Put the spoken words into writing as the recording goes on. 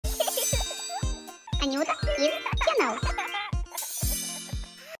Anuta Kids Channel.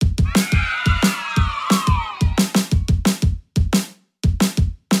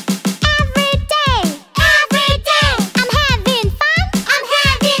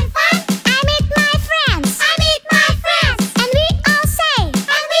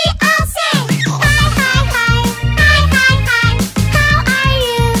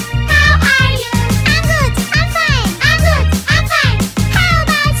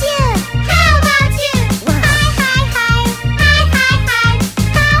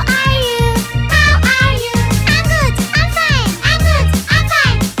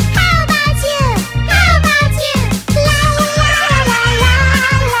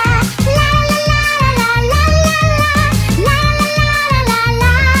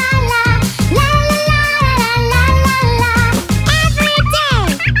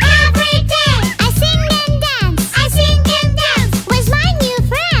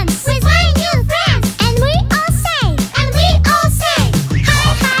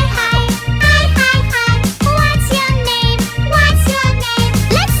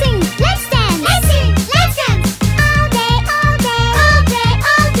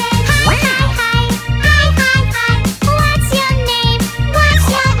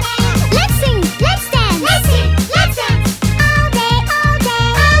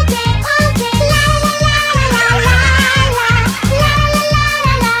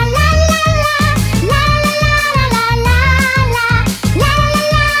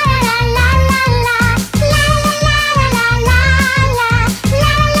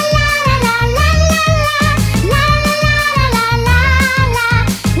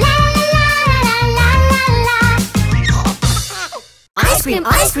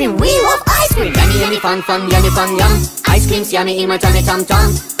 Ice cream, we love ice cream. Yummy, yummy, fun, fun, yummy, fun, yum. Ice cream's yummy in my tummy, tum,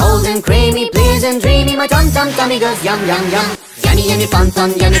 tum. Old and creamy, pleasant, dreamy, my tum, tum, tummy goes yum, yum, yum. Yummy, yummy, fun,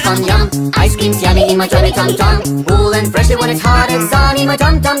 fun, yummy, fun, yum. Ice cream's yummy in my tummy, tum, tum. Cool and freshly when it's hot and sunny, my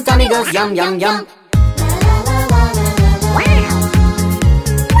tum, tum, tummy goes yum, yum, yum.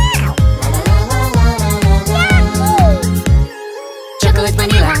 Chocolate,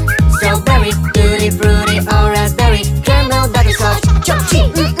 vanilla, strawberry, tutti frutti or raspberry, caramel, butterscotch,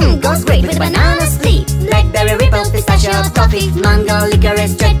 chocolate, goes great with banana split. Blackberry, ripple, pistachio, toffee, mango,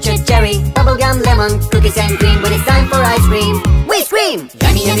 licorice, cherry, bubblegum, lemon, cookies and cream. When it's time for ice cream, we scream!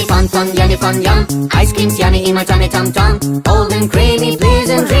 Yummy, yummy, fun, fun, yummy, fun, yum. Ice cream's yummy in my tummy, tum, tum. Old and creamy,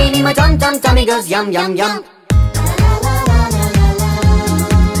 pleasant, dreamy, my tum, tum, tummy goes yum, yum, yum.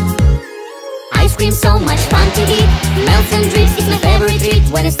 Ice cream so much fun to eat. Melts and drips, it's my favorite treat.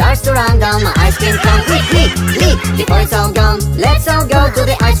 When it starts to run down, my ice cream cone leak. Before it's all gone, let's all go to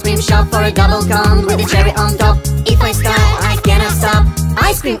the ice cream shop for a double cone with a cherry on top. If I start, I cannot stop.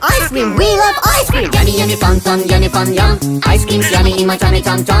 Ice cream, we love ice cream. Yummy, yummy, fun, fun, yummy, fun, yum. Ice cream's yummy in my tummy,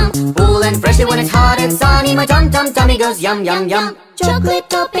 tum, tum. Cool and freshly when it's hot and sunny, my tum, tum, tummy goes yum, yum, yum. Chocolate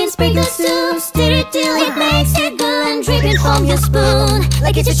topping sprinkles too. Stir it till it makes it good and dripping from your spoon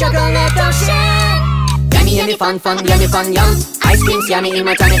like it's a chocolate ocean. Yummy, yummy, fun, fun, yummy, fun, yum. Ice cream's yummy in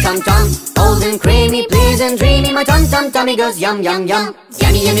my tummy, tum, tum. Old and creamy, pleasant, dreamy, my tum, tum, tummy goes yum, yum, yum.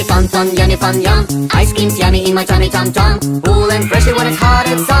 Yummy, yummy, fun, fun, yummy, fun, yum. Ice cream's yummy in my tummy, tum, tum. Cool and freshly when it's hot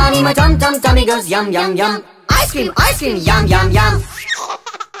and sunny, my tum, tum, tummy goes yum, yum, yum. Ice cream, yum, yum, yum.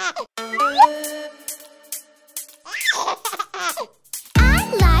 I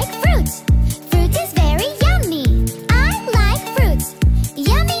like fruits. Fruit is very yummy. I like fruits.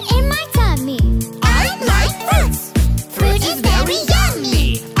 Yummy in my tummy. I like fruits. Fruit is very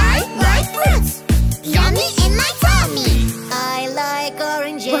yummy. I like fruits. Yummy in my tummy. I like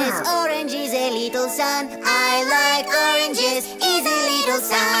oranges. Wow. Orange is a little sun. I like oranges. Is a little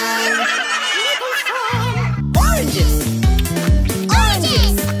sun. Oranges!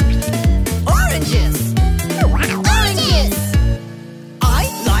 Oranges. Oranges! Oranges. I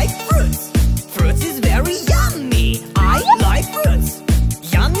like fruits. Fruits is very yummy. I like fruits.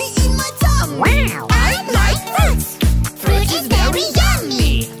 Yummy in my tummy. Wow. I like fruits. Fruit is very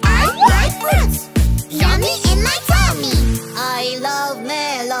yummy. I like fruits. Yummy in my tummy. I love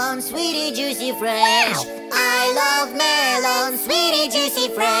melon, sweetie, juicy, fresh. I love melon, sweetie, juicy,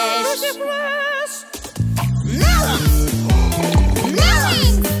 fresh. Melons.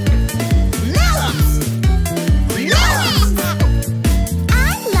 Melons. Melons. Melons. I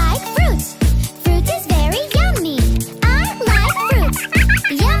like fruits. Fruit is very yummy. I like fruits.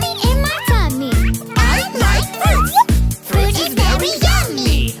 Yummy in my tummy. I like fruits. Fruit is very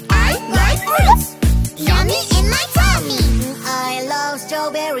yummy. I like fruits. Yummy in my tummy. I love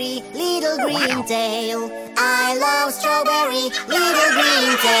strawberry, little green tail. I love strawberry, little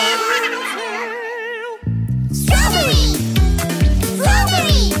green tail. Strawberry.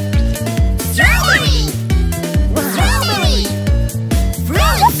 Strawberry. Strawberry.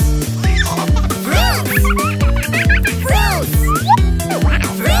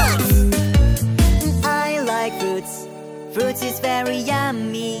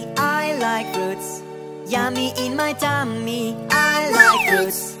 yummy. I like fruits. Yummy in my tummy. I like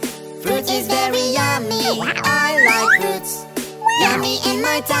fruits. Fruit is very yummy. I like fruits. Yummy in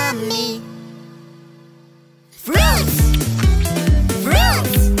my tummy. Fruits!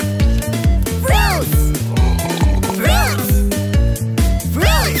 Fruits! Fruits! Fruits!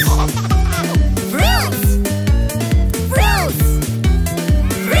 Fruits! Fruits! Fruits!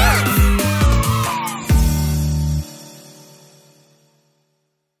 Fruits!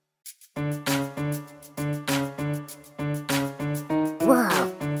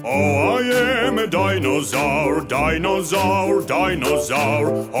 Wow. Oh, I am a dinosaur, dinosaur,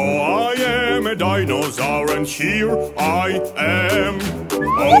 dinosaur. Oh, I am a dinosaur, and here I am.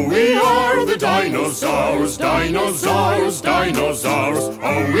 Oh, we are the dinosaurs, dinosaurs, dinosaurs.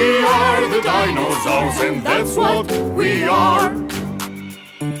 Oh, we are the dinosaurs, and that's what we are.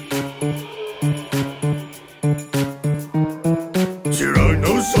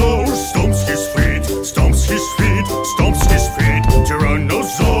 Tyrannosaurus stomps his feet, stomps his feet, stomps his feet.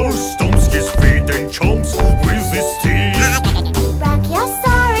 Tyrannosaurus stomps his feet and chomps with his teeth.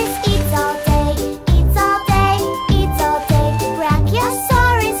 Brachiosaurus eats all day, eats all day, eats all day.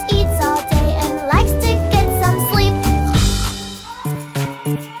 Brachiosaurus eats all day and likes to get some sleep.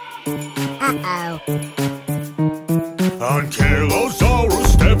 Uh-oh.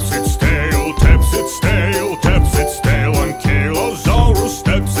 Ankylosaurus taps its tail, taps its tail, taps its tail. Ankylosaurus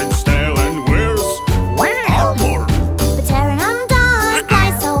taps its tail and wears armor. Pteranodon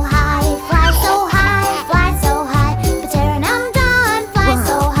flies so high, flies so high, flies so high. Pteranodon flies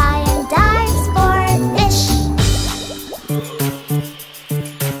so high and dives for fish.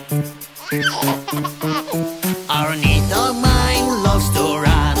 Ornithomime loves to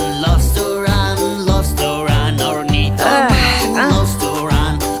run, loves to run, loves to run. Ornithomime loves to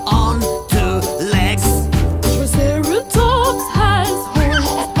run on two legs. Triceratops has horns,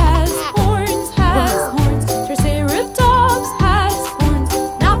 has horns, has horns. Triceratops has horns,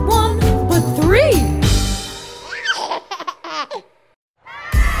 not one, but three.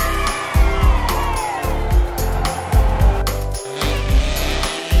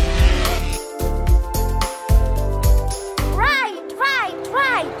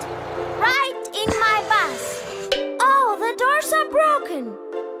 Right in my bus. Oh, the doors are broken.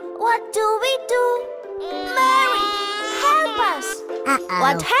 What do we do? Mary, help us.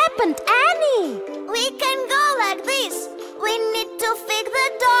 What happened, Annie? We can go like this. We need to fix the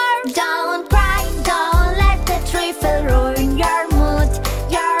door. Don't cry, don't let the trifle ruin your mood.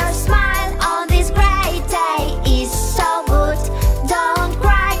 Your smile on this great day is so good. Don't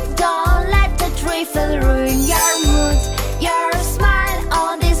cry, don't let the trifle ruin your mood. Your smile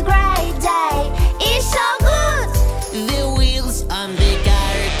on this great day is so good. The wheels on the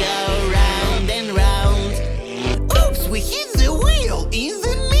car go round and round. Oops, we hit the wheel in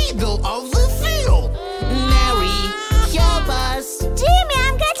the middle of the field. Mary, help us. Jimmy,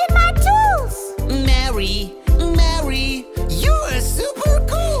 I'm getting my tools. Mary, Mary, you are super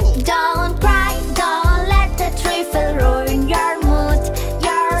cool. Don't cry, don't let the trifle ruin your mood.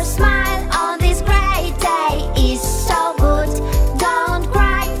 Your smile on this great day is so good. Don't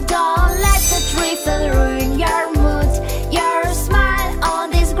cry, don't let the trifle ruin your mood. Your smile on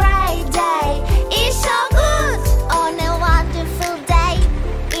this great day is so good. On a wonderful day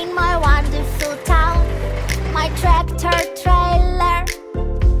in my wonderful town, my tractor trailer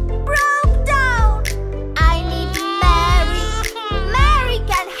broke down. I need Mary. Mary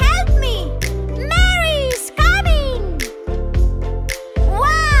can help me. Mary is coming.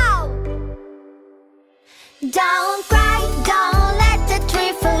 Wow! Don't cry, don't let the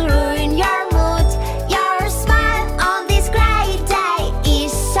trifle ruin your mood. Your smile on this great day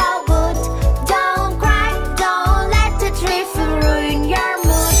is so good. Don't cry, don't let the trifle ruin your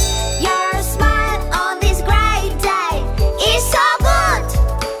mood. Your smile on this great day is so good.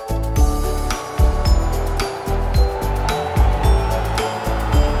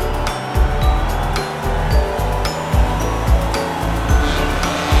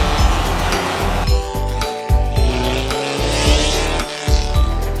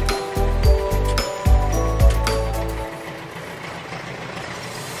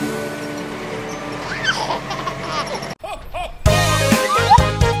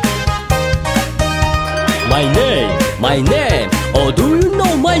 My name, oh do you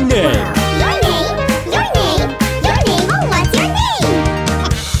know my name? Your name, your name, your name, oh what's your name?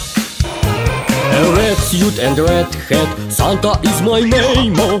 A red suit and red hat, Santa is my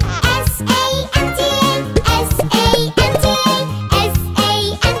name, oh. S-A-N-T-A, S-A-N-T-A,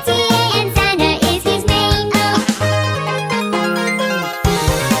 S-A-N-T-A, and Santa is his name, oh.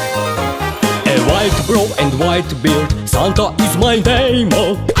 A white brow and white beard. Santa is my name,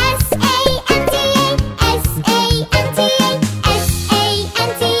 oh. S-A-N-T-A, S-A-N-T-A,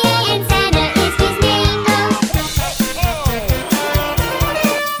 S-A-N-T-A, and Santa is his name,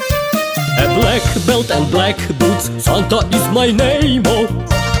 A black belt and black boots. Santa is my name,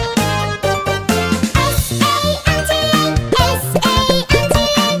 oh.